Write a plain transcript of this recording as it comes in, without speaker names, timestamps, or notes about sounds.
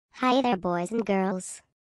Hi there, boys and girls.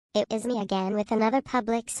 It is me again with another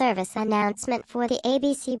public service announcement for the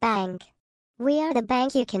ABC Bank. We are the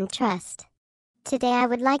bank you can trust. Today I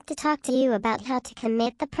would like to talk to you about how to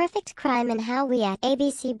commit the perfect crime and how we at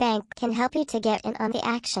ABC Bank can help you to get in on the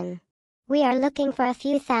action. We are looking for a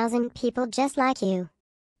few thousand people just like you.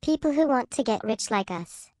 People who want to get rich like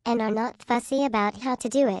us, and are not fussy about how to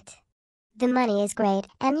do it. The money is great,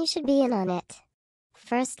 and you should be in on it.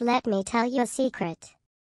 First, let me tell you a secret.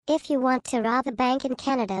 If you want to rob a bank in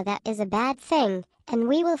Canada, that is a bad thing, and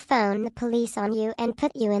we will phone the police on you and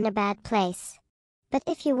put you in a bad place. But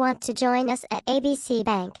if you want to join us at ABC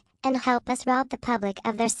Bank, and help us rob the public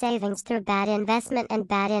of their savings through bad investment and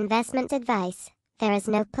bad investment advice, there is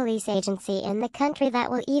no police agency in the country that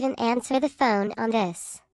will even answer the phone on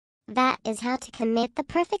this. That is how to commit the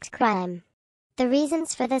perfect crime. The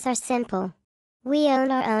reasons for this are simple. We own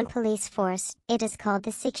our own police force. It is called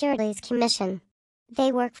the Securities Commission.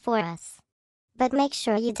 They work for us. But make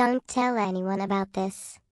sure you don't tell anyone about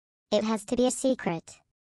this. It has to be a secret.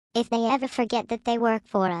 If they ever forget that they work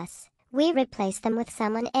for us, we replace them with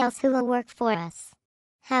someone else who will work for us.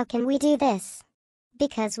 How can we do this?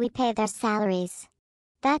 Because we pay their salaries.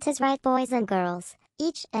 That is right, boys and girls.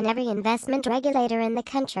 Each and every investment regulator in the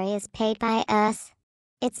country is paid by us.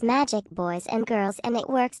 It's magic, boys and girls, and it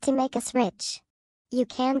works to make us rich. You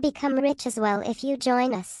can become rich as well if you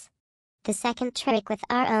join us. The second trick with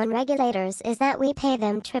our own regulators is that we pay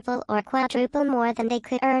them triple or quadruple more than they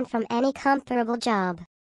could earn from any comparable job.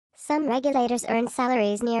 Some regulators earn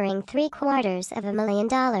salaries nearing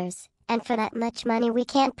 $750,000, and for that much money we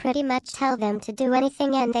can't pretty much tell them to do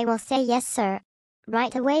anything and they will say yes sir.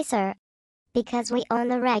 Right away sir. Because we own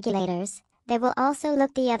the regulators, they will also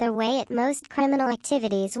look the other way at most criminal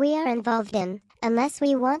activities we are involved in, unless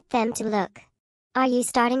we want them to look. Are you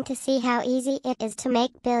starting to see how easy it is to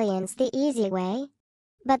make billions the easy way?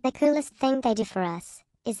 But the coolest thing they do for us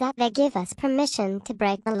is that they give us permission to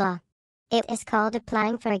break the law. It is called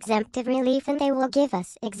applying for exemptive relief, and they will give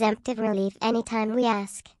us exemptive relief anytime we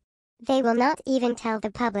ask. They will not even tell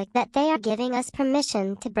the public that they are giving us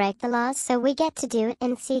permission to break the laws, so we get to do it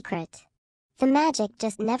in secret. The magic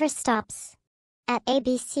just never stops. At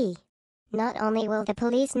ABC, not only will the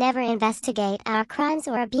police never investigate our crimes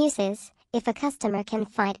or abuses, if a customer can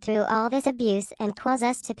fight through all this abuse and cause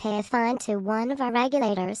us to pay a fine to one of our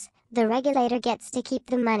regulators, the regulator gets to keep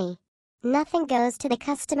the money. Nothing goes to the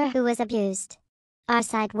customer who was abused. Our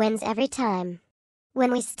side wins every time.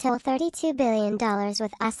 When we stole $32 billion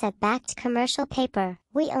with asset-backed commercial paper,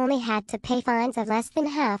 we only had to pay fines of less than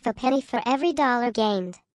half a penny for every dollar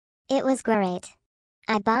gained. It was great.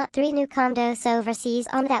 I bought 3 new condos overseas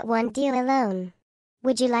on that one deal alone.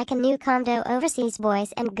 Would you like a new condo overseas,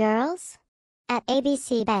 boys and girls? At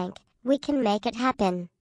ABC Bank, we can make it happen.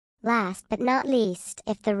 Last but not least,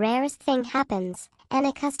 if the rarest thing happens, and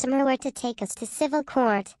a customer were to take us to civil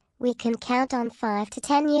court, we can count on 5 to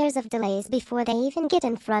 10 years of delays before they even get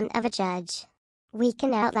in front of a judge. We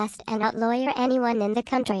can outlast and outlawyer anyone in the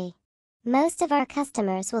country. Most of our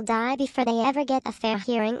customers will die before they ever get a fair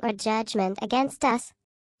hearing or judgment against us.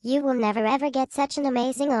 You will never ever get such an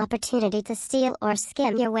amazing opportunity to steal or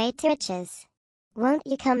skim your way to riches. Won't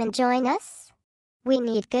you come and join us? We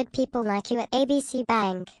need good people like you at ABC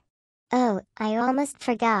Bank. Oh, I almost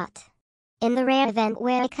forgot. In the rare event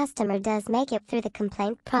where a customer does make it through the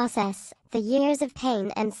complaint process, the years of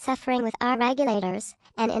pain and suffering with our regulators,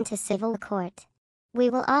 and into civil court,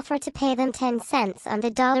 we will offer to pay them 10 cents on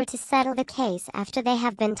the dollar to settle the case after they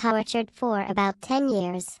have been tortured for about 10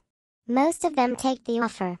 years. Most of them take the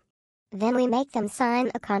offer. Then we make them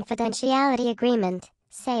sign a confidentiality agreement,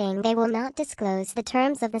 saying they will not disclose the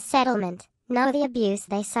terms of the settlement, nor the abuse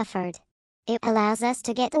they suffered. It allows us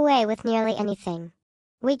to get away with nearly anything.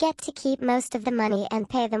 We get to keep most of the money and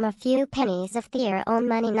pay them a few pennies of their own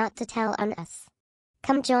money not to tell on us.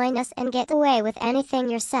 Come join us and get away with anything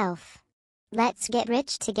yourself. Let's get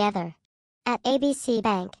rich together. At ABC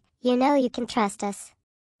Bank, you know you can trust us.